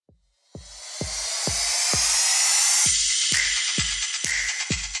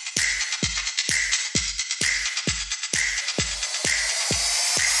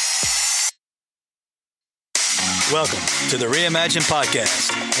Welcome to the Reimagine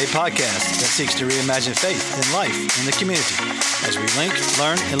Podcast, a podcast that seeks to reimagine faith in life in the community as we link,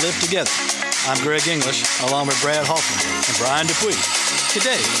 learn, and live together. I'm Greg English, along with Brad Hoffman and Brian Dupuis.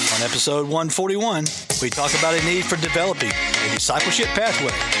 Today, on episode 141, we talk about a need for developing a discipleship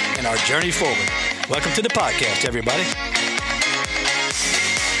pathway and our journey forward. Welcome to the podcast, everybody.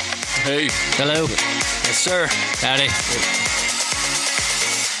 Hey. Hello. Yes, sir. Howdy.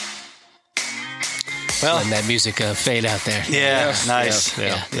 Well, Letting that music fade out there. yeah, Yes, nice.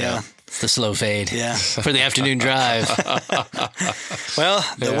 yeah. It's the slow fade. Yeah. For the afternoon drive. Well,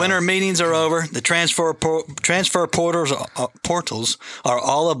 the winter meetings are over. The transfer portals are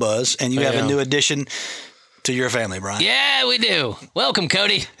all abuzz, and you have a new addition to your family, Brian. Yeah, we do. Welcome,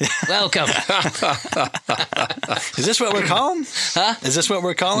 Cody. Welcome. Is this what we're calling? Huh? Is this what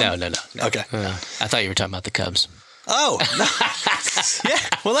we're calling? No. Okay. I thought you were talking about the Cubs. Oh, no. Yeah.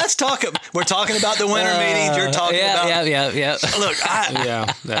 Well, let's talk. We're talking about the winter meetings. You're talking about. Yeah. Look,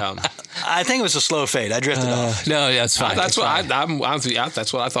 Yeah. I think it was a slow fade. I drifted off. No, that's fine. That's what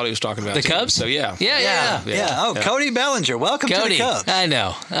that's what I thought he was talking about. The too. Cubs? So yeah. Yeah. Oh, Cody Bellinger. Welcome to Cody. the Cubs. I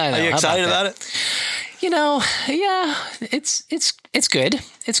know. Are you excited about it? You know, yeah. It's good.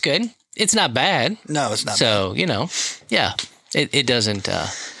 It's good. It's not bad. No, it's not. So, you know, yeah. It doesn't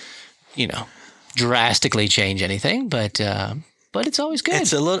drastically change anything, but it's always good.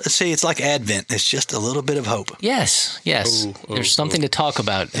 It's a little. See, it's like Advent. It's just a little bit of hope. Yes. There's something to talk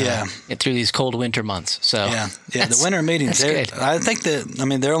about. Through these cold winter months. So Yeah. The winter meetings. That's good. I think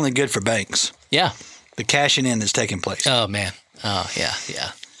they're only good for banks. Yeah. The cashing in is taking place. Oh man. Oh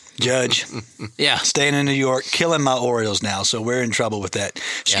yeah. Judge, Yeah. staying in New York, killing my Orioles now, so we're in trouble with that.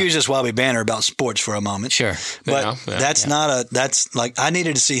 Excuse us while we banter about sports for a moment. Sure. But that's like, I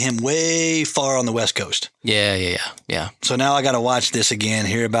needed to see him way far on the West Coast. Yeah. So now I got to watch this again,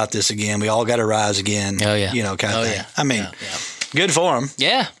 hear about this again. We all got to rise again. Oh yeah. Kind of thing. Yeah. I mean, good for him.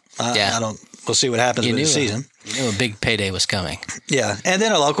 Yeah. We'll see what happens with the season. You knew a big payday was coming. Yeah. And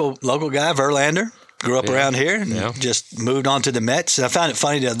then a local guy, Verlander. Grew up around here and just moved on to the Mets. I found it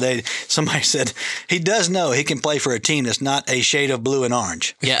funny the other day. Somebody said he does know he can play for a team that's not a shade of blue and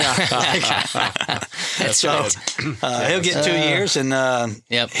orange. Yeah. That's right. He'll get 2 years, and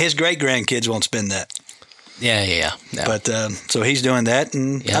his great-grandkids won't spend that. Yeah. No. But so he's doing that,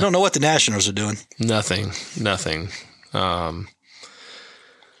 and I don't know what the Nationals are doing. Nothing.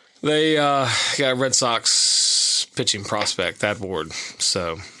 They got Red Sox pitching prospect, that board.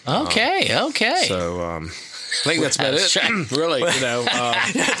 So Okay. So I think that's about it. Really,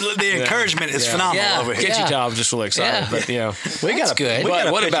 The encouragement is phenomenal over here. Get you Tom just really excited. But We got good.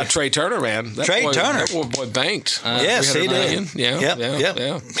 But what about Trey Turner, man? Trey Turner. That boy banked. Yes, he did.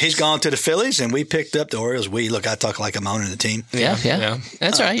 Yeah. He's gone to the Phillies, and we picked up the Orioles. Look, I talk like I'm owning the team. Yeah.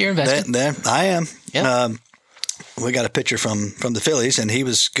 That's all right. You're invested. There, I am. Yeah. We got a pitcher from the Phillies, and he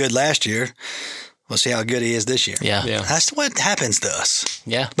was good last year. We'll see how good he is this year. Yeah. That's what happens to us.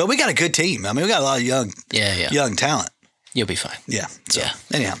 Yeah. But we got a good team. I mean, we got a lot of young talent. You'll be fine. Yeah. So, Yeah.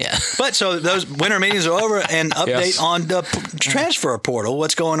 anyhow. Yeah. But so those winter meetings are over, and update on the transfer portal.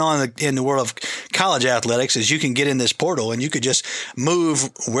 What's going on in the world of college athletics is you can get in this portal and you could just move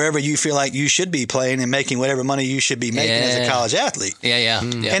wherever you feel like you should be playing and making whatever money you should be making as a college athlete. Yeah.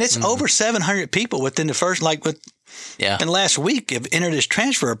 And it's over 700 people within the first, and last week have entered this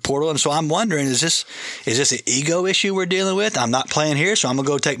transfer portal. And so I'm wondering, is this an ego issue we're dealing with? I'm not playing here, so I'm going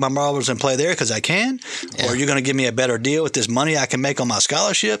to go take my marbles and play there because I can. Yeah. Or you're going to give me a better deal with this money I can make on my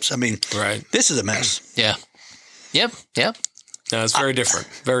scholarships? I mean, This is a mess. Yeah. Yep. No, it's very different.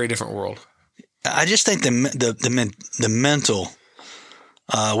 Very different world. I just think the mental,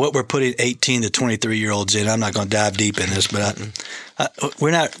 what we're putting 18 to 23-year-olds in, I'm not going to dive deep in this, but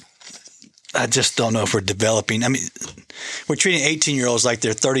we're not – I just don't know if we're developing. I mean, we're treating 18-year-olds like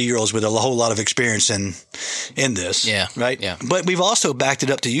they're 30-year-olds with a whole lot of experience in this. Yeah. Right? Yeah. But we've also backed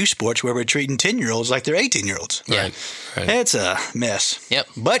it up to youth sports where we're treating 10-year-olds like they're 18-year-olds. Yeah. Right. It's a mess. Yep.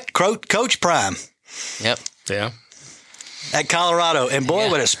 But Coach Prime Yep. Yeah. at Colorado, and boy,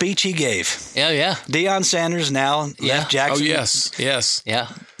 what a speech he gave. Yeah. Deion Sanders now left Jackson Yes. Yeah.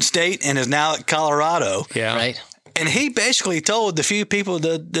 State and is now at Colorado. Yeah. Right. And he basically told the few people,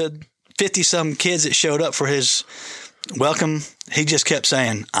 the 50-some kids that showed up for his welcome, he just kept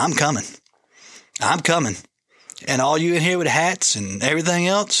saying, I'm coming. And all you in here with hats and everything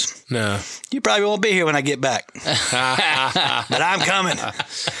else, No. you probably won't be here when I get back. But I'm coming.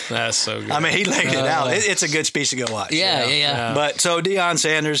 That's so good. I mean, he laid it out. It's a good speech to go watch. Yeah. But so Deion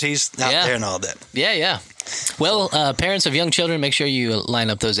Sanders, he's out there and all that. Yeah. Well, parents of young children, make sure you line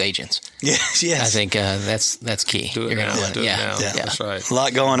up those agents. Yes, yes. I think that's key. Do it now. Do it now. Yeah. That's right. A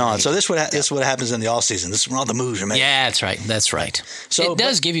lot going on. So this is what happens in the off season. This is when all the moves are made. Yeah, that's right. That's right. So, it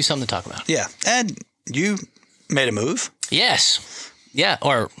does give you something to talk about. Yeah, and you made a move. Yes. Yeah,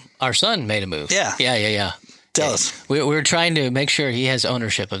 or our son made a move. Yeah. Yeah. Tell us. We're trying to make sure he has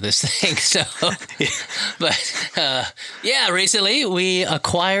ownership of this thing. So, but recently we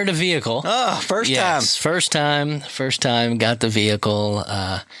acquired a vehicle. Oh, first time. First time. Got the vehicle.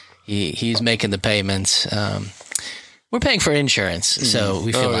 He's making the payments. We're paying for insurance, so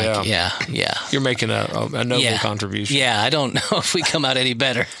we feel yeah. You're making a noble contribution. Yeah, I don't know if we come out any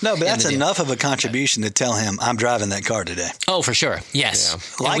better. No, but that's enough of a contribution to tell him I'm driving that car today. Oh, for sure.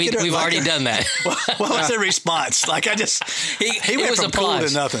 Yes. Yeah. We've already done that. What was the response? Like he went from cool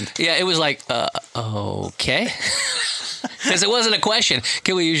to nothing. Yeah, it was like, okay. Because it wasn't a question.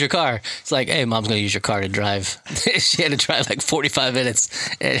 Can we use your car? It's like, hey, Mom's going to use your car to drive. She had to drive like 45 minutes.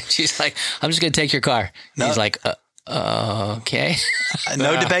 And she's like, I'm just going to take your car. No. He's like, okay.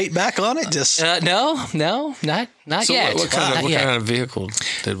 No debate back on it? Just No, not yet. What kind of vehicle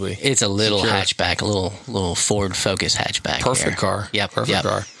did we? It's a little hatchback, a little Ford Focus hatchback. Perfect car. Yep. Perfect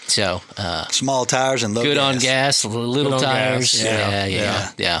car. So small tires and low good gas. on gas, little tires.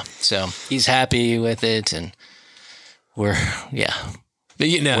 Gas. Yeah. So he's happy with it, and we're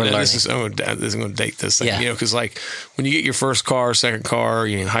this is going to date this thing, because like when you get your first car, second car,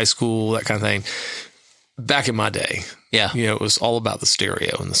 you're in high school, that kind of thing. Back in my day, it was all about the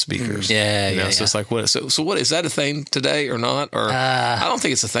stereo and the speakers. So it's like, what is that a thing today or not? Or I don't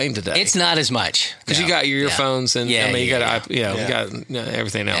think it's a thing today. It's not as much because you got your earphones and you got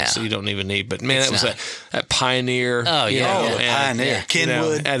everything else, so you don't even need. But man, that was that Pioneer. Pioneer,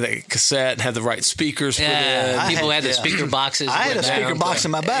 Kenwood had the cassette, had the right speakers put in. People had the speaker boxes. I had a speaker box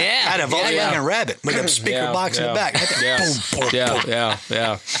in my back. I had a Volkswagen Rabbit with a speaker box in the back.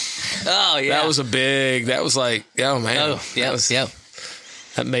 Yeah. Oh yeah, that was like, oh man,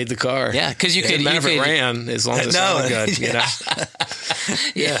 that made the car. Yeah, because you could. It ran as long as it sounded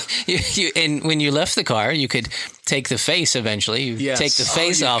good. And when you left the car, you could take the face eventually. You take the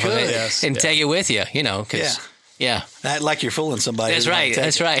face off of it and take it with you. Act like you're fooling somebody. That's right.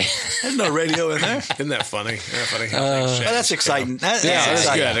 There's no radio in there. Isn't that funny? That's exciting. That's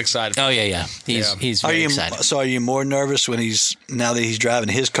good. Exciting. Oh yeah. He's very excited. So are you more nervous now that he's driving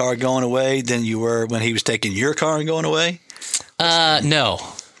his car going away than you were when he was taking your car and going away? No.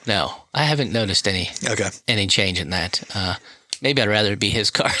 I haven't noticed any change in that. Maybe I'd rather it be his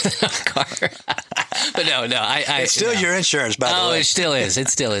car than our car. But no. It's still your insurance, by the way. Oh, it still is. It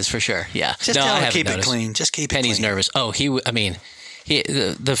still is for sure. Yeah. Just tell him to keep it clean. Just keep it clean. Penny's nervous. Oh,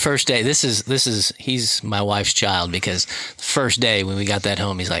 the first day. This is he's my wife's child because the first day when we got that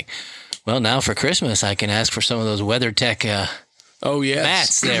home, he's like, well, now for Christmas I can ask for some of those WeatherTech.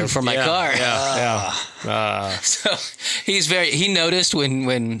 Mats there for my car. So he noticed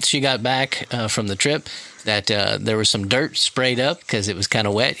when she got back from the trip that there was some dirt sprayed up because it was kind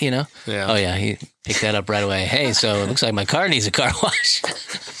of wet, Yeah. Oh yeah, he picked that up right away. Hey, so it looks like my car needs a car wash.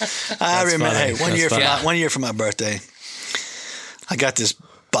 I remember. Hey, one year for my birthday, I got this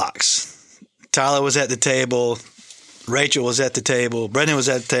box. Tyler was at the table. Rachel was at the table. Brendan was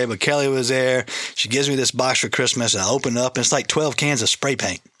at the table. Kelly was there. She gives me this box for Christmas, and I open it up, and it's like 12 cans of spray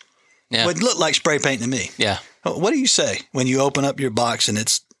paint. Yeah. Well, it looked like spray paint to me. Yeah. What do you say when you open up your box and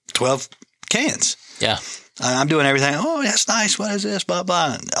it's 12 cans? Yeah. I'm doing everything. Oh, that's nice. What is this? Blah,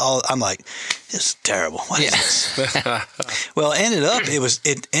 blah. I'm like, this is terrible. What is this? Well,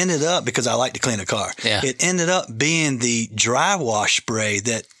 it ended up because I like to clean a car. Yeah. It ended up being the dry wash spray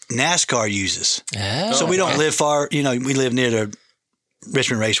that NASCAR uses. Oh, so we don't live far. We live near the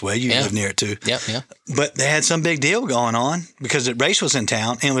Richmond Raceway. You live near it too. Yeah. But they had some big deal going on because the race was in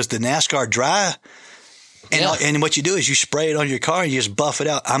town and it was the NASCAR dry. And what you do is you spray it on your car and you just buff it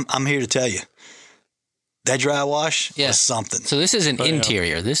out. I'm here to tell you. That dry wash was something. So this is an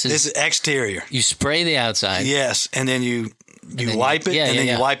interior. This is exterior. You spray the outside. Yes, and then you wipe it, and then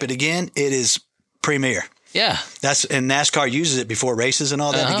you wipe it again. It is premier. Yeah. And NASCAR uses it before races and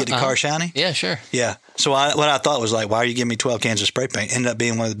all that to get the car shiny. Yeah, sure. Yeah. So what I thought was like, why are you giving me 12 cans of spray paint? Ended up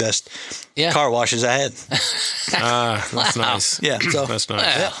being one of the best car washes I had. That's nice. Yeah. So that's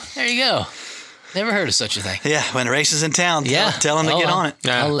nice. Well, there you go. Never heard of such a thing. Yeah. When the race is in town, tell him to get on it.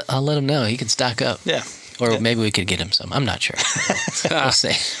 Yeah. I'll let him know. He can stock up. Yeah. Or maybe we could get him some. I'm not sure. We'll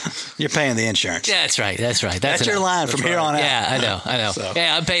see. You're paying the insurance. Yeah, that's right. That's your line from here on out. Yeah, I know. So.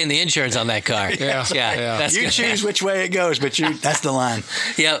 Yeah, I'm paying the insurance on that car. Yeah. You choose which way it goes, but that's the line.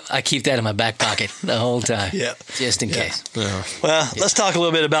 Yep, I keep that in my back pocket the whole time. Yep. Just in case. Yeah. Well, let's talk a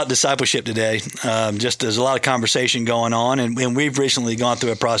little bit about discipleship today. Just there's a lot of conversation going on, and we've recently gone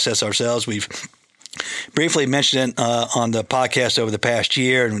through a process ourselves. We've briefly mentioned it on the podcast over the past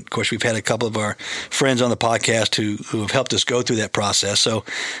year, and of course we've had a couple of our friends on the podcast who have helped us go through that process. So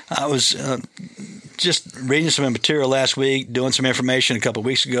I was just reading some material last week, doing some information a couple of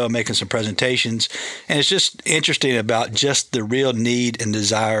weeks ago, making some presentations, and it's just interesting about just the real need and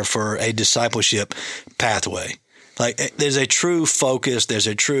desire for a discipleship pathway. Like there's a true focus, there's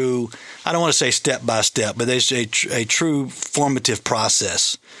a true, I don't want to say step by step, but there's a true formative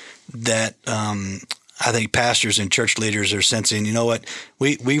process that I think pastors and church leaders are sensing, you know what,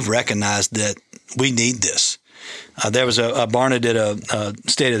 we've recognized that we need this. There was Barna did a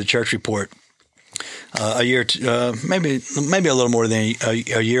State of the Church report a year, maybe a little more than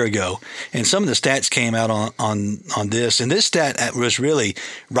a year ago, and some of the stats came out on this. And this stat was really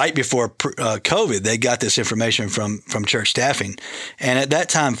right before COVID. They got this information from church staffing, and at that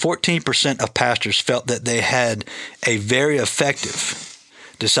time, 14% of pastors felt that they had a very effective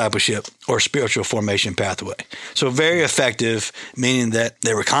discipleship or spiritual formation pathway. So very effective, meaning that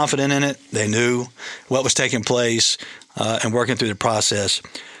they were confident in it, they knew what was taking place, and working through the process.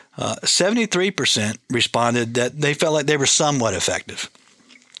 73% responded that they felt like they were somewhat effective.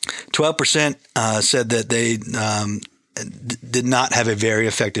 12% said that they did not have a very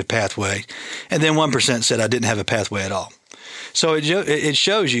effective pathway. And then 1% said, I didn't have a pathway at all. So it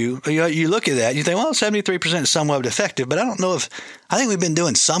shows you look at that, and you think, well, 73% is somewhat effective, but I think we've been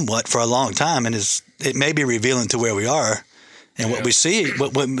doing somewhat for a long time, and it may be revealing to where we are and what we see,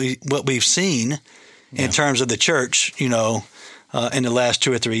 what we've seen in terms of the church, in the last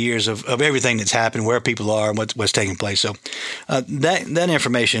 2 or 3 years of everything that's happened, where people are, and what's taking place. So that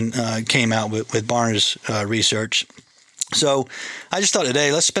information came out with Barna's research. So I just thought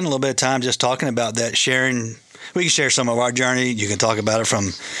today, let's spend a little bit of time just talking about that, sharing. We can share some of our journey. You can talk about it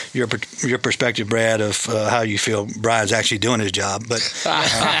from your perspective, Brad, of how you feel Brian's actually doing his job. But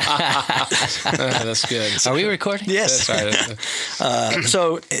that's good. Are we recording? Yes. That's right.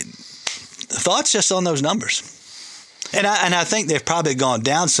 So thoughts just on those numbers. And I think they've probably gone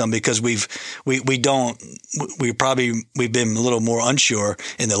down some because we've been a little more unsure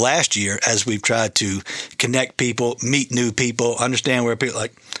in the last year as we've tried to connect people, meet new people, understand where people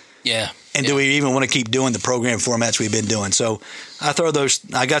like. Yeah. And do we even want to keep doing the program formats we've been doing? So I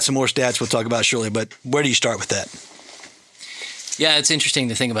got some more stats we'll talk about shortly, but where do you start with that? Yeah, it's interesting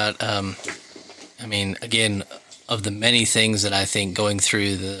to think about. Again, of the many things that I think going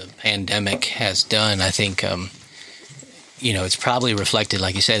through the pandemic has done, I think, it's probably reflected,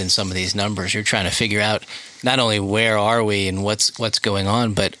 like you said, in some of these numbers. You're trying to figure out not only where are we and what's going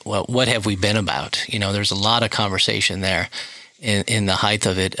on, but what have we been about? There's a lot of conversation there. In the height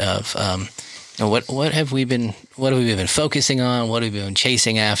of it, of what have we been focusing on? What have we been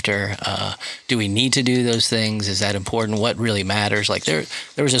chasing after? Do we need to do those things? Is that important? What really matters? Like there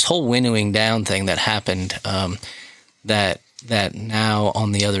was this whole winnowing down thing that happened. That now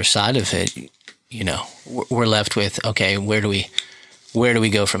on the other side of it, we're left with, okay, where do we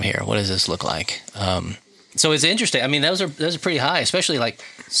go from here? What does this look like? So it's interesting. I mean, those are pretty high, especially like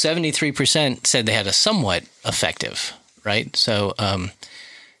 73% said they had a somewhat effective. Right. So,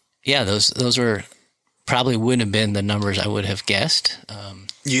 those were probably wouldn't have been the numbers I would have guessed.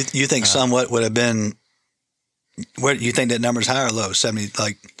 You think somewhat would have been, what you think that number's high or low?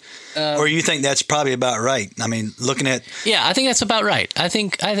 70, or you think that's probably about right? I mean, looking at. Yeah, I think that's about right. I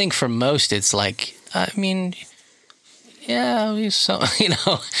think for most it's like, it's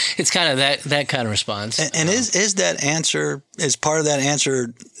kind of that kind of response. And is that answer, is part of that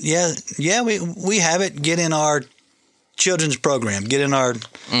answer, we have it, get in our children's program, get in our.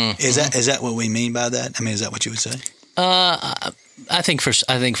 Is that what we mean by that? I mean, is that what you would say? I think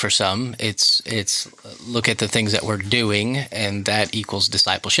for some, it's look at the things that we're doing, and that equals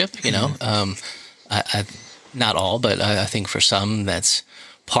discipleship. I not all, but I think for some that's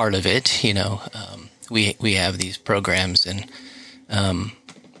part of it. We have these programs, and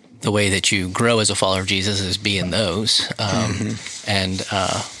the way that you grow as a follower of Jesus is be in those, and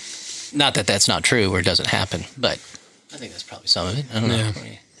not that that's not true or it doesn't happen, but. I think that's probably some of it. I don't know.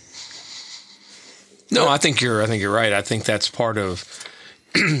 No, I think you're right. I think that's part of.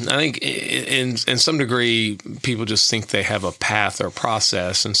 I think in some degree, people just think they have a path or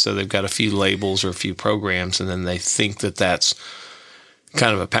process, and so they've got a few labels or a few programs, and then they think that that's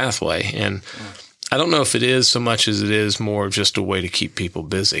kind of a pathway. And I don't know if it is so much as it is more just a way to keep people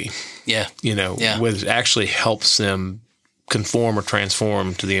busy. Yeah. It actually helps them conform or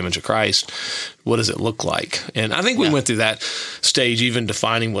transform to the image of Christ. What does it look like? And I think we went through that stage, even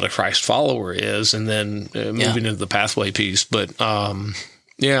defining what a Christ follower is, and then moving into the pathway piece. But I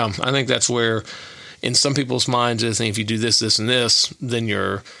think that's where, in some people's minds, I think if you do this, this, and this, then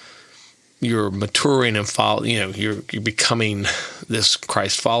you're maturing and you're becoming this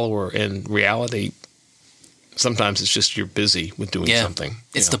Christ follower. In reality, sometimes it's just you're busy with doing something.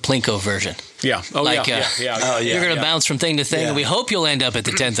 It's the Plinko version. Yeah. Oh, You're going to bounce from thing to thing, and we hope you'll end up at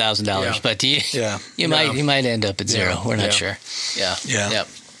the $10,000, but you might end up at zero. We're not sure. Yeah.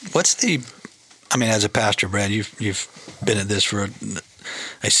 What's as a pastor, Brad, you've been at this for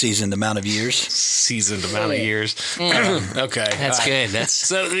a seasoned amount of years. Okay. That's good.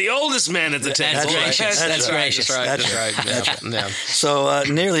 So the oldest man at the table. That's gracious. That's right. So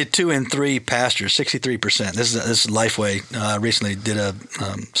nearly 2 in 3 pastors, 63%. This is Lifeway recently did a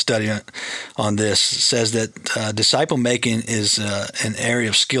study on this. Says that disciple making is an area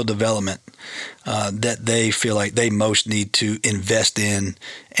of skill development that they feel like they most need to invest in,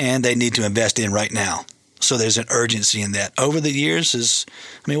 and they need to invest in right now. So there's an urgency in that. Over the years,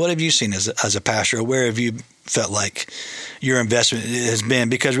 what have you seen as a pastor? Where have you felt like your investment has been?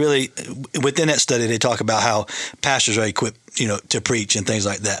 Because really, within that study, they talk about how pastors are equipped, to preach and things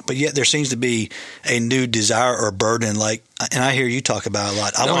like that. But yet there seems to be a new desire or burden, and I hear you talk about it a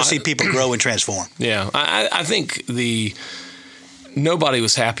lot. I want to see people grow and transform. Yeah, I think nobody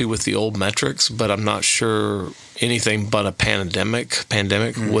was happy with the old metrics, but I'm not sure anything but a pandemic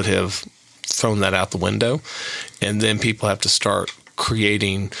would have thrown that out the window. And then people have to start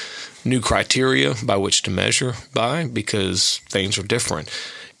creating new criteria by which to measure by, because things are different.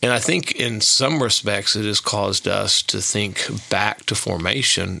 And I think in some respects it has caused us to think back to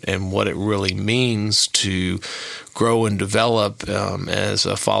formation and what it really means to grow and develop as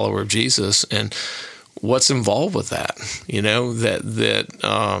a follower of Jesus, and what's involved with that.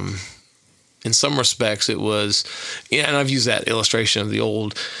 In some respects, it was, and I've used that illustration of the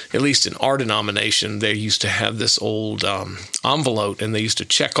old, at least in our denomination, they used to have this old envelope, and they used to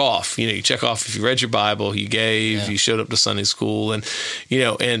check off. You check off if you read your Bible, you gave, you showed up to Sunday school, and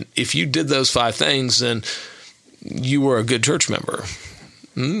and if you did those 5 things, then you were a good church member.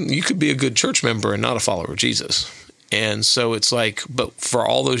 You could be a good church member and not a follower of Jesus. And so it's but for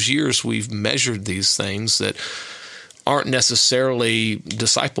all those years, we've measured these things that aren't necessarily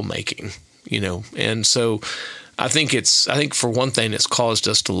disciple making. And so I think for one thing, it's caused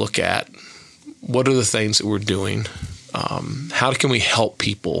us to look at what are the things that we're doing. How can we help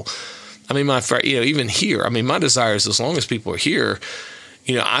people? Even here, my desire is, as long as people are here,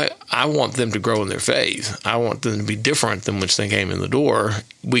 I want them to grow in their faith. I want them to be different than when they came in the door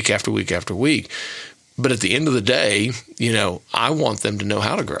week after week after week. But at the end of the day, I want them to know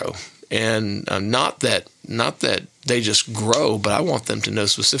how to grow. And not that they just grow, but I want them to know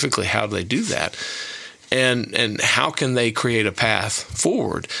specifically how do they do that, and how can they create a path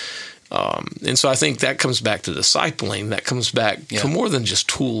forward. And so I think that comes back to discipling. That comes back to more than just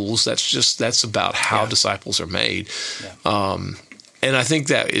tools. That's about how disciples are made. Yeah. And I think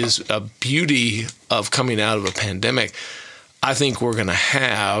that is a beauty of coming out of a pandemic. I think we're going to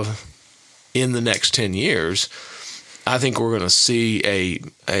have in the next 10 years. I think we're going to see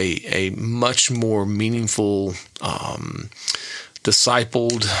a much more meaningful,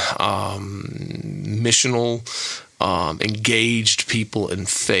 discipled, missional, engaged people in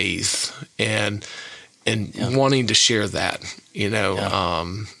faith, and wanting to share that. I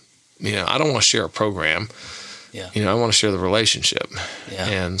don't want to share a program. Yeah. I want to share the relationship. Yeah.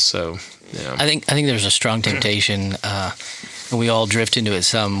 And so, I think there's a strong temptation. And we all drift into it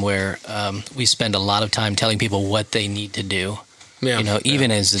some, where we spend a lot of time telling people what they need to do.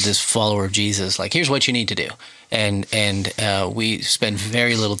 Even as this follower of Jesus, here's what you need to do, and we spend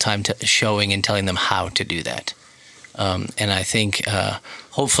very little time showing and telling them how to do that. And I think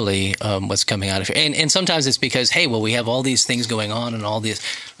hopefully what's coming out of here, and sometimes it's because, we have all these things going on and all this,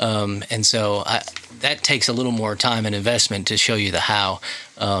 and so that takes a little more time and investment to show you the how.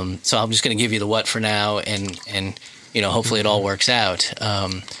 So I'm just going to give you the what for now, and hopefully it all works out.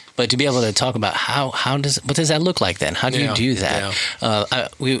 But to be able to talk about what does that look like then? How do you do that? Yeah.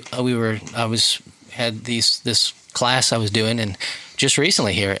 Had this class I was doing, and just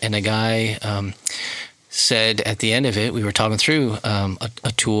recently here, and a guy said at the end of it, we were talking through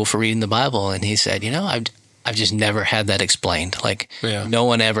a tool for reading the Bible, and he said, I've just never had that explained. No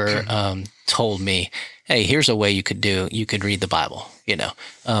one ever told me, hey, here's a way you could read the Bible,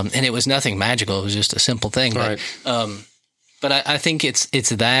 and it was nothing magical. It was just a simple thing. Right. But But I think it's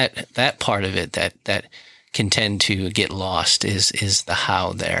that part of it that can tend to get lost is the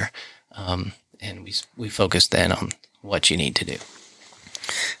how there. And we focus then on what you need to do.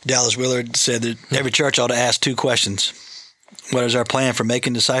 Dallas Willard said that every church ought to ask 2 questions. What is our plan for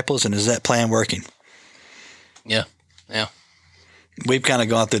making disciples, and is that plan working? Yeah. We've kind of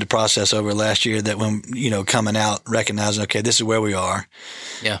gone through the process over last year that when, coming out, recognizing, okay, this is where we are.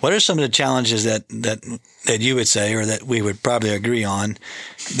 Yeah. What are some of the challenges that you would say, or that we would probably agree on,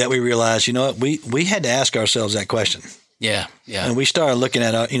 that we realized, we had to ask ourselves that question. Yeah. And we started looking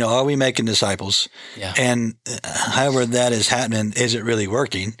at, are we making disciples? Yeah. And however that is happening, is it really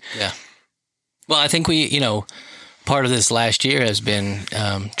working? Yeah. Well, I think part of this last year has been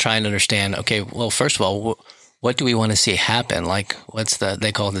trying to understand, okay, well, first of all, what do we want to see happen? Like,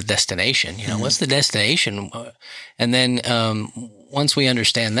 they call it the destination, what's the destination? And then once we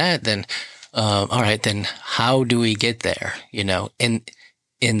understand that, then, all right, then how do we get there? In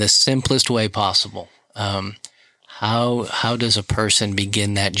the simplest way possible. How does a person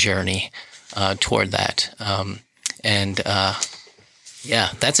begin that journey toward that?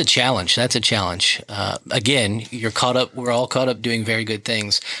 That's a challenge. Again, we're all caught up doing very good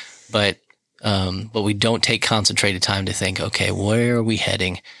things, but we don't take concentrated time to think, okay, where are we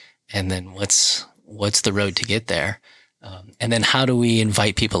heading? And then what's the road to get there? And then how do we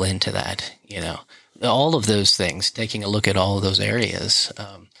invite people into that? All of those things, taking a look at all of those areas,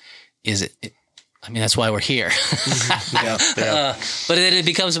 that's why we're here. Yeah. But then it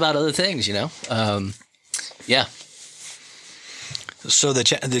becomes about other things, Yeah. So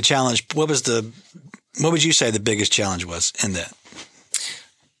the challenge, what would you say the biggest challenge was in that?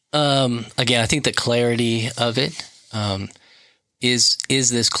 Again, I think the clarity of it, is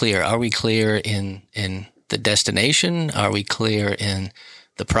this clear? Are we clear in the destination? Are we clear in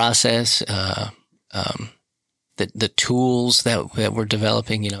the process? The tools that we're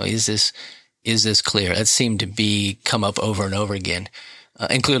developing, is this clear? That seemed to come up over and over again,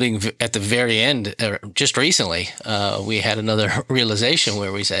 including at the very end, just recently, we had another realization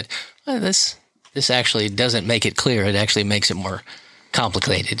where we said, well, this actually doesn't make it clear. It actually makes it more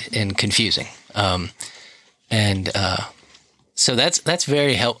complicated and confusing. So that's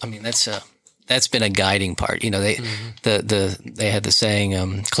very helpful. That's been a guiding part. They had the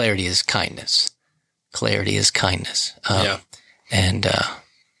saying, clarity is kindness. Clarity is kindness. And,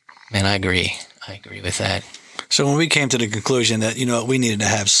 man, I agree. I agree with that. So when we came to the conclusion that, we needed to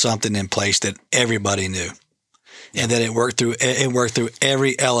have something in place that everybody knew, and that it worked through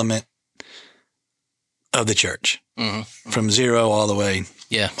every element of the church, from zero all the way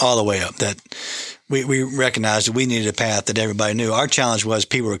up, that we recognized that we needed a path that everybody knew. Our challenge was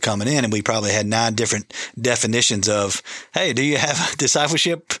people were coming in, and we probably had 9 different definitions of, hey, do you have a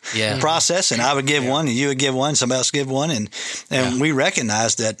discipleship process? And I would give one, and you would give one, somebody else would give one. And we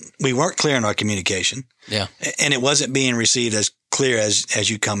recognized that we weren't clear in our communication. Yeah. And it wasn't being received as clear as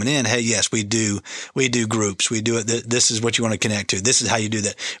you coming in. Hey, yes, we do groups. We do it. This is what you want to connect to. This is how you do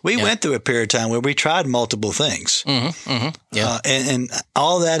that. We went through a period of time where we tried multiple things. Yeah. And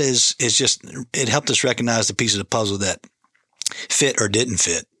all that is just, it helped us recognize the pieces of the puzzle that fit or didn't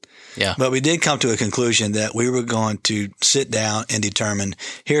fit. Yeah. But we did come to a conclusion that we were going to sit down and determine,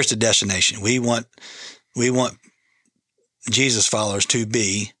 here's the destination. We want Jesus followers to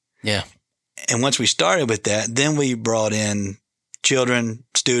be. Yeah. And once we started with that, then we brought in children,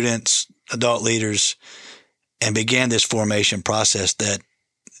 students, adult leaders, and began this formation process that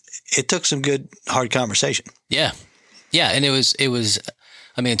it took some good, hard conversation. Yeah. Yeah. And it was, it's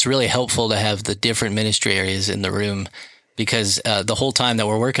really helpful to have the different ministry areas in the room, because the whole time that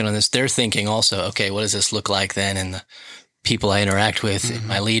we're working on this, they're thinking also, okay, what does this look like then? And the people I interact with,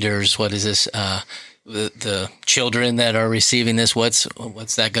 my leaders, what is this, the children that are receiving this, what's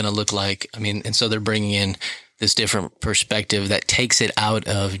that going to look like? And so they're bringing in this different perspective that takes it out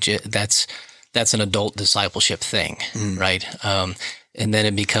of that's an adult discipleship thing, right? And then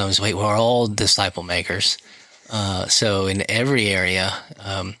it becomes, wait, we're all disciple makers. So in every area,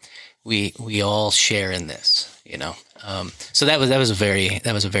 we all share in this, So that was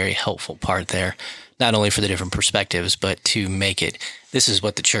a very helpful part there, not only for the different perspectives, but to make it, this is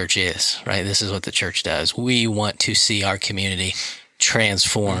what the church is, right? This is what the church does. We want to see our community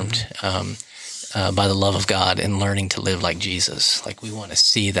transformed by the love of God and learning to live like Jesus. Like, we want to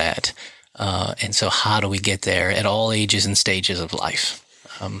see that. And so how do we get there at all ages and stages of life?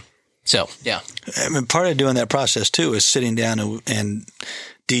 Part of doing that process too is sitting down and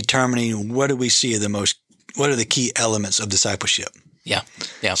determining what do we see what are the key elements of discipleship? Yeah.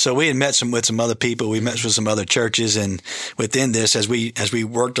 Yeah. So we had met with some other people. We met with some other churches, and within this, as we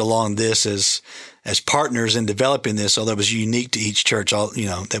worked along this as partners in developing this, although it was unique to each church,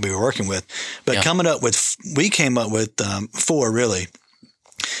 that we were working with. But we came up with 4 really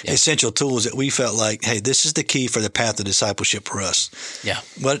essential tools that we felt like, hey, this is the key for the path of discipleship for us. Yeah.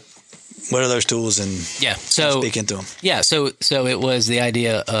 What are those tools? And speak into them. Yeah. So it was the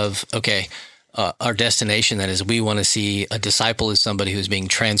idea of, okay, our destination, that is, we want to see a disciple as somebody who's being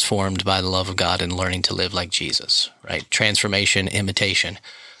transformed by the love of God and learning to live like Jesus, right? Transformation, imitation.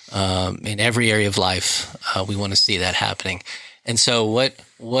 In every area of life, we want to see that happening. And so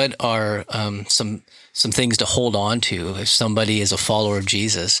what are some things to hold on to if somebody is a follower of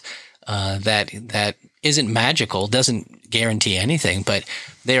Jesus that isn't magical, doesn't guarantee anything, but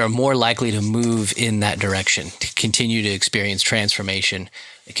they are more likely to move in that direction, to continue to experience transformation,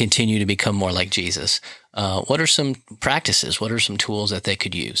 continue to become more like Jesus. What are some practices? What are some tools that they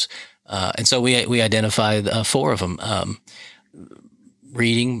could use? And so we identified 4 of them.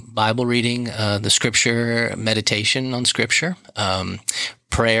 Bible reading, the Scripture, meditation on Scripture,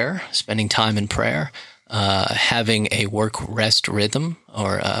 prayer, spending time in prayer, having a work-rest rhythm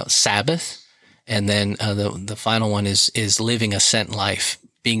or Sabbath, and then the final one is living a sent life,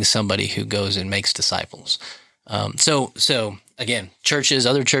 being somebody who goes and makes disciples. So again,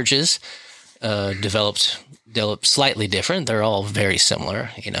 other churches developed slightly different. They're all very similar,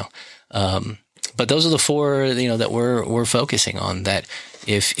 but those are the 4, that we're focusing on. That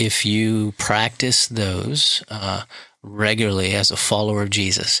if you practice those regularly as a follower of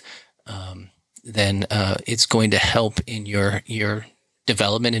Jesus, then it's going to help in your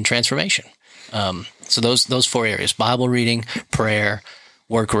development and transformation. So those 4 areas: Bible reading, prayer,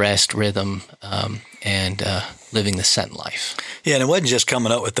 work, rest, rhythm, and living the sent life. Yeah, and it wasn't just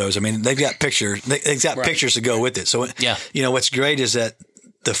coming up with those. I mean, they've got pictures. They've got pictures to go with it. So what's great is that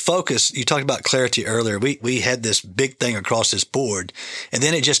the focus, you talked about clarity earlier. We had this big thing across this board, and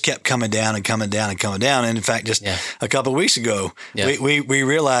then it just kept coming down and coming down and coming down. And in fact, just a couple of weeks ago, we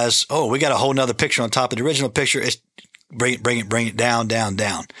realized, we got a whole nother picture on top of the original picture. It's bring it down.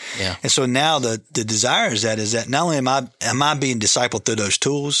 Yeah. And so now the desire is that not only am I being discipled through those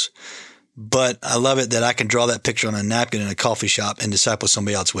tools, but I love it that I can draw that picture on a napkin in a coffee shop and disciple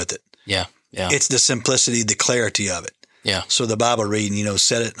somebody else with it. Yeah. Yeah. It's the simplicity, the clarity of it. Yeah. So the Bible reading,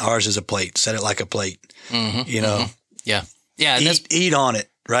 set it, ours is a plate, set it like a plate, Yeah. Yeah. Eat on it,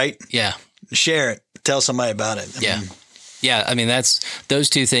 right? Yeah. Share it. Tell somebody about it. I mean, that's those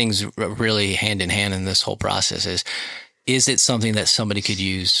 2 things really hand in hand in this whole process is it something that somebody could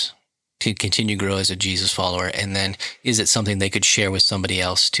use to continue to grow as a Jesus follower? And then is it something they could share with somebody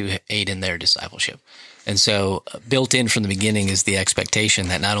else to aid in their discipleship? And so built in from the beginning is the expectation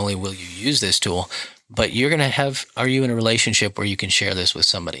that not only will you use this tool, but are you in a relationship where you can share this with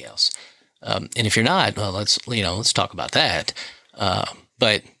somebody else? And if you're not, well, let's talk about that.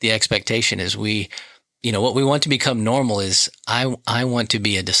 But the expectation is what we want to become normal is I want to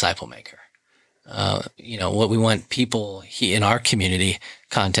be a disciple maker. What we want people in our community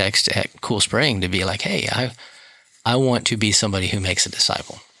context at Cool Spring to be like, hey, I want to be somebody who makes a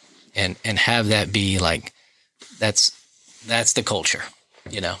disciple, and have that be like, that's the culture,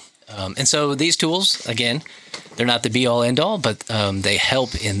 and so these tools, again, they're not the be all end all, but they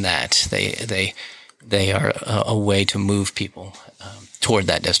help in that. They are a way to move people toward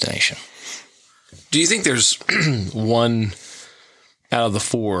that destination. Do you think there's one out of the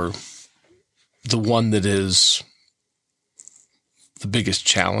 4, the one that is the biggest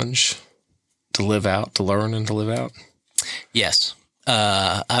challenge to live out, to learn and to live out? Yes.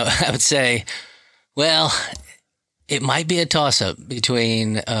 I would say, well, it might be a toss-up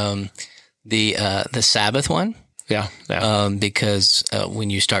between the Sabbath one. Yeah. Because when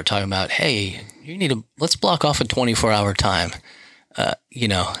you start talking about, hey, let's block off a 24-hour time,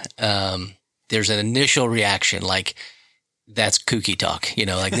 there's an initial reaction like, that's kooky talk,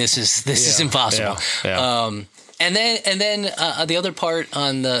 like this is impossible. Yeah. And then the other part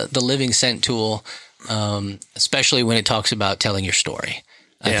on the Living Sent tool, especially when it talks about telling your story,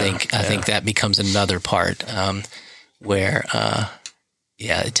 I think that becomes another part where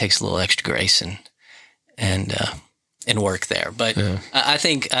it takes a little extra grace and work there. But I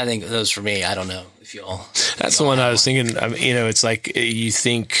think those for me. I don't know if you all. That's the one I was thinking. It's like you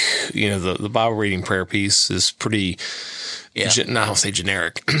think the Bible reading prayer piece is pretty. Yeah. Not I'll say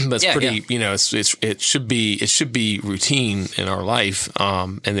generic, but it's pretty. Yeah. It should be routine in our life,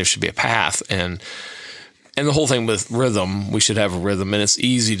 and there should be a path, and the whole thing with rhythm, we should have a rhythm, and it's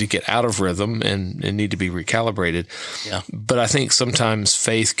easy to get out of rhythm and need to be recalibrated. Yeah. But I think sometimes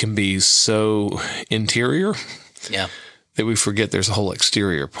faith can be so interior. Yeah. that we forget there's a whole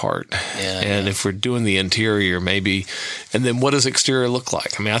exterior part. And if we're doing the interior, maybe, and then what does exterior look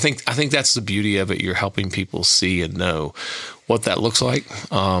like? I mean, I think that's the beauty of it. You're helping people see and know what that looks like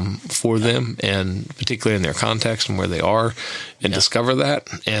for them, and particularly in their context and where they are, and discover that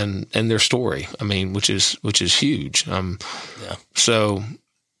and their story. I mean, which is huge. So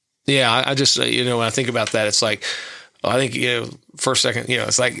I just, when I think about that, it's like, I think, first, second,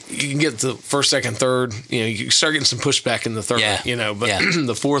 it's like you can get the first, second, third, you start getting some pushback in the third, but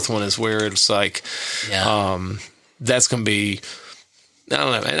the fourth one is where it's like, that's going to be, I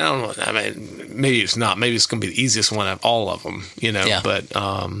don't know. I mean, maybe it's not. Maybe it's going to be the easiest one of all of them, But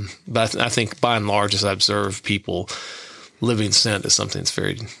I think by and large, as I observe people, living sent is something that's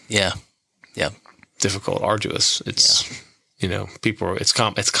very difficult, arduous. It's people.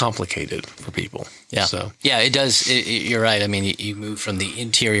 It's complicated for people. Yeah. So it does. You're right. I mean, you move from the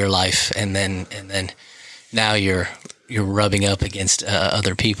interior life, and then now you're rubbing up against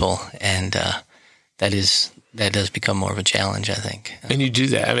other people, and that does become more of a challenge, I think. And you do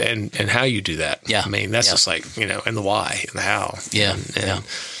that, and how you do that. Yeah. I mean, that's just like, and the why and the how. And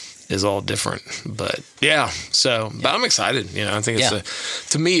is all different. But but I'm excited. I think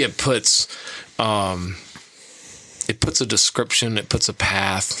to me, it puts a description, it puts a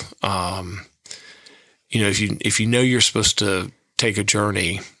path. If you know you're supposed to take a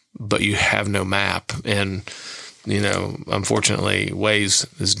journey, but you have no map, and unfortunately, Waze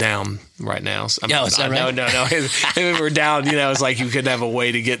is down right now. So, No. If we're down, it's like you couldn't have a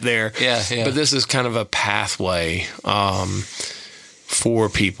way to get there. Yeah. But this is kind of a pathway for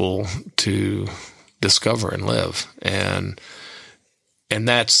people to discover and live, and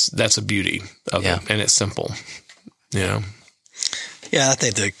that's a beauty of it, and it's simple. Yeah, I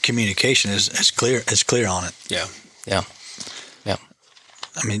think the communication is clear on it. Yeah.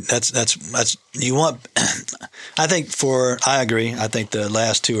 I mean, that's you want. I agree. I think the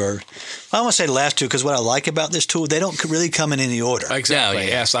last two are. I don't want to say the last two because what I like about this tool, they don't really come in any order. Exactly.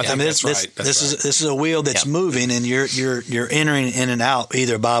 Yes, I think that's right. This is a wheel that's moving, and you're entering in and out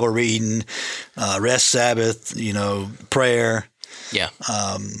either Bible reading, rest, Sabbath, prayer. Yeah.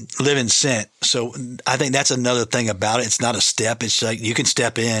 Living sent. So I think that's another thing about it. It's not a step. It's like you can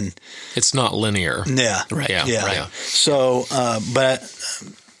step in. It's not linear. Yeah. Right. Yeah. Right. So, but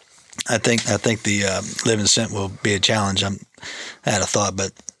I think the living sent will be a challenge. I had a thought,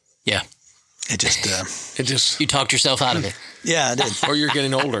 but it just you talked yourself out of it. Yeah, I did. Or you're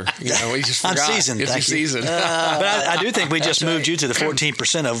getting older. We just forgot. I'm seasoned. It's seasoned. But I do think we just moved you to the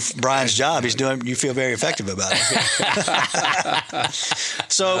 14% of Brian's job. He's doing. You feel very effective about it.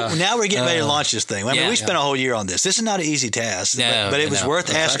 So now we're getting ready to launch this thing. I mean, we spent a whole year on this. This is not an easy task, but it was worth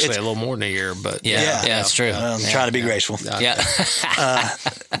asking. Actually, a little more than a year, but it's true. I'm trying to be graceful. Yeah.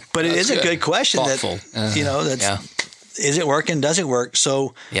 But it is a good question. Thoughtful. Is it working? Does it work?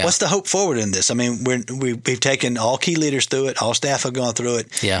 So what's the hope forward in this? I mean, we've taken all key leaders through it. All staff have gone through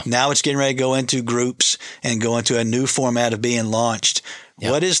it. Yeah. Now it's getting ready to go into groups and go into a new format of being launched.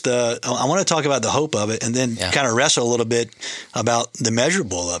 Yeah. What is I want to talk about the hope of it and then kind of wrestle a little bit about the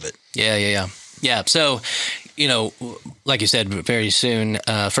measurable of it. Yeah. So, like you said, very soon,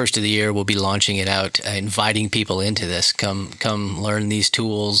 first of the year, we'll be launching it out, inviting people into this. Come learn these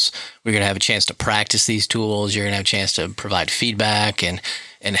tools. We're going to have a chance to practice these tools. You're going to have a chance to provide feedback and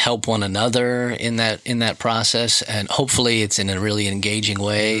help one another in that process. And hopefully it's in a really engaging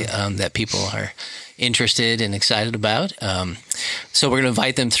way that people are interested and excited about. So we're going to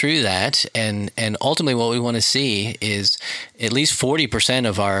invite them through that. And ultimately what we want to see is at least 40%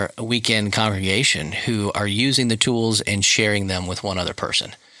 of our weekend congregation who are using the tools and sharing them with one other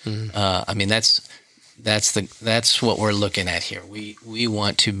person. Mm-hmm. I mean, that's what we're looking at here. We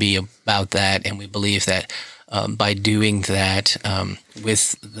want to be about that. And we believe that by doing that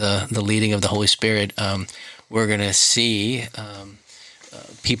with the leading of the Holy Spirit, we're going to see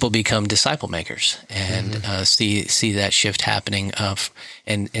people become disciple makers and see that shift happening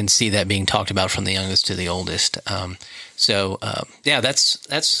and see that being talked about from the youngest to the oldest. So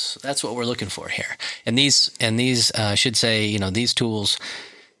that's what we're looking for here. And these I should say, these tools,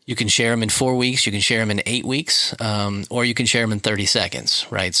 you can share them in 4 weeks, you can share them in 8 weeks, or you can share them in 30 seconds,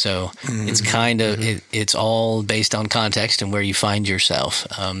 right? So it's kind of, it's all based on context and where you find yourself.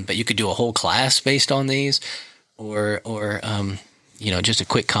 But you could do a whole class based on these or just a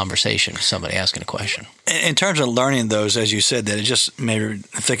quick conversation with somebody asking a question. In terms of learning those, as you said, that it just made me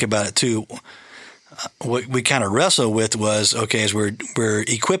think about it too. What we kind of wrestled with was, okay, as we're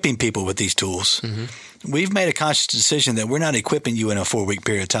equipping people with these tools, we've made a conscious decision that we're not equipping you in a 4-week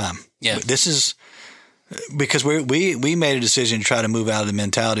period of time. Yeah. This is because we made a decision to try to move out of the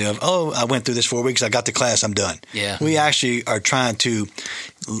mentality of, oh, I went through this 4 weeks, I got the class, I'm done. Yeah. We actually are trying to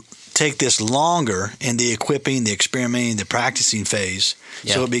take this longer in the equipping, the experimenting, the practicing phase,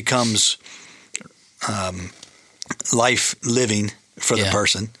 so it becomes life living for the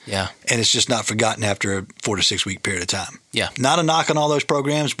person. Yeah. And it's just not forgotten after a 4 to 6 week period of time. Yeah. Not a knock on all those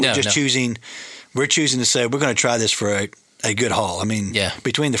programs. We're choosing to say we're going to try this for a good haul. I mean,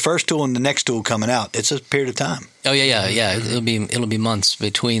 between the first tool and the next tool coming out, it's a period of time. Oh yeah. It'll be months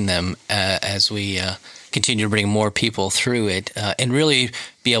between them as we continue to bring more people through it and really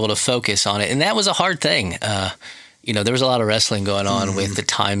be able to focus on it. And that was a hard thing. There was a lot of wrestling going on with the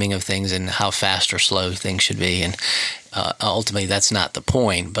timing of things and how fast or slow things should be. And ultimately, that's not the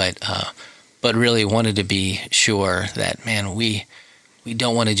point. But really wanted to be sure that, man, we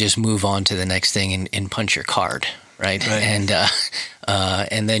don't want to just move on to the next thing and punch your card. Right.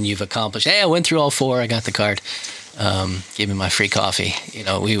 And then you've accomplished, hey, I went through all 4. I got the card. Give me my free coffee.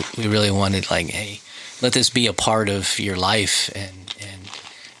 We really wanted, like, hey, let this be a part of your life and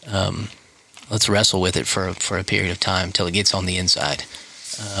let's wrestle with it for a period of time till it gets on the inside.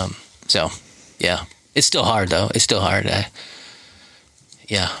 It's still hard though. It's still hard.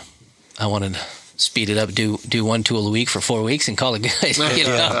 I wanted to speed it up, do 1 tool a week for 4 weeks and call it good.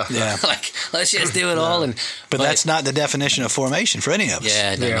 Like, let's just do it all. But that's not the definition of formation for any of us.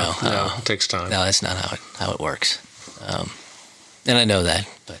 Yeah, no. It takes time. No, that's not how it works. And I know that,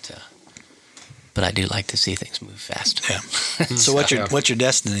 but I do like to see things move fast. Yeah. So what's your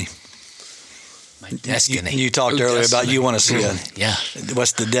destiny? My destiny. You talked earlier about you want to see it. Yeah.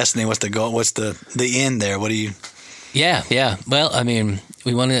 What's the destiny? What's the goal? What's the end there? What do you? Yeah. Well, I mean,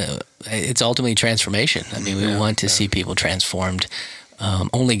 we want to. It's ultimately transformation. I mean, we want to see people transformed.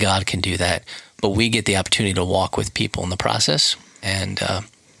 Only God can do that, but we get the opportunity to walk with people in the process, and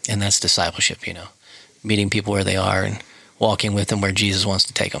that's discipleship. Meeting people where they are and walking with them where Jesus wants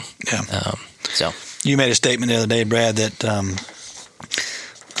to take them. Yeah. So you made a statement the other day, Brad, that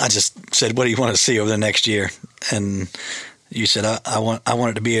I just said, "What do you want to see over the next year?" And you said, "I want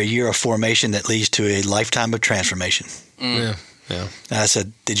it to be a year of formation that leads to a lifetime of transformation." Yeah. And I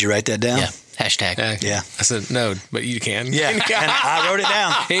said, "Did you write that down?" Yeah. Hashtag. Yeah. I said, no, but you can. Yeah. And I wrote it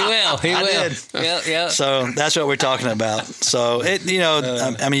down. He will. I did. Yeah. So that's what we're talking about. So I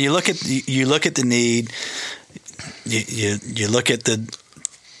mean, you look at the need. You look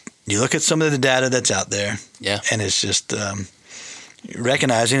at some of the data that's out there. Yeah. And it's just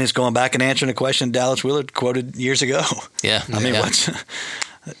recognizing it's going back and answering a question Dallas Willard quoted years ago. Yeah. I mean,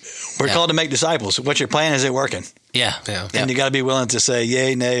 we're called to make disciples. What's your plan? Is it working? Yeah. And you got to be willing to say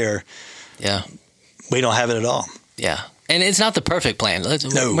yay, nay, or we don't have it at all. Yeah. And it's not the perfect plan.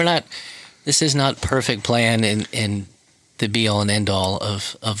 No. We're not. This is not perfect plan and the be all and end all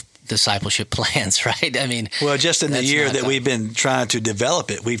of discipleship plans, right? I mean, well, just in the year that we've been trying to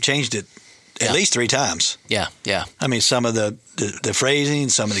develop it, we've changed it at least 3 times. Yeah. I mean, some of the phrasing,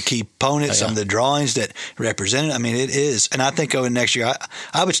 some of the key components, some of the drawings that represent it. I mean, it is. And I think over the next year,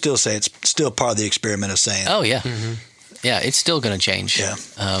 I would still say it's still part of the experiment of saying. Oh, yeah. Mm-hmm. Yeah, it's still going to change. Yeah.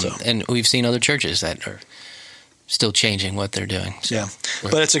 And we've seen other churches that are still changing what they're doing. So. Yeah,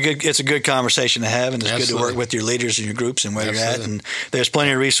 but it's a good conversation to have, and it's good to work with your leaders and your groups and where you're at. And there's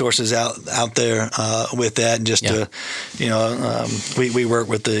plenty of resources out there with that. And just to, we work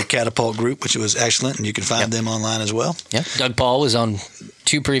with the Catapult group, which was excellent, and you can find them online as well. Yeah, Doug Paul was on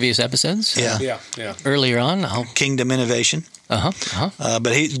 2 previous episodes. Yeah. Earlier on, Kingdom Innovation.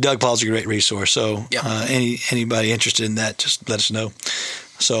 But Doug Paul's a great resource. So anybody interested in that, just let us know.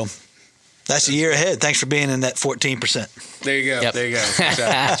 So. That's a year ahead. Thanks for being in that 14%. There you go. Yep. There you go.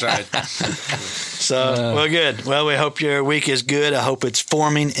 That's right. So, well, good. Well, we hope your week is good. I hope it's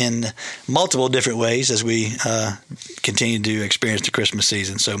forming in multiple different ways as we continue to experience the Christmas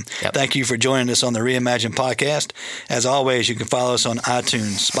season. So thank you for joining us on the Reimagine podcast. As always, you can follow us on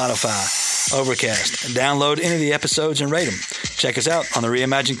iTunes, Spotify, Overcast, and download any of the episodes and rate them. Check us out on the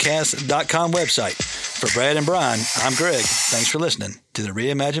reimaginecast.com website. For Brad and Brian, I'm Greg. Thanks for listening to the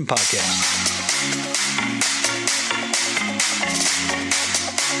Reimagine podcast.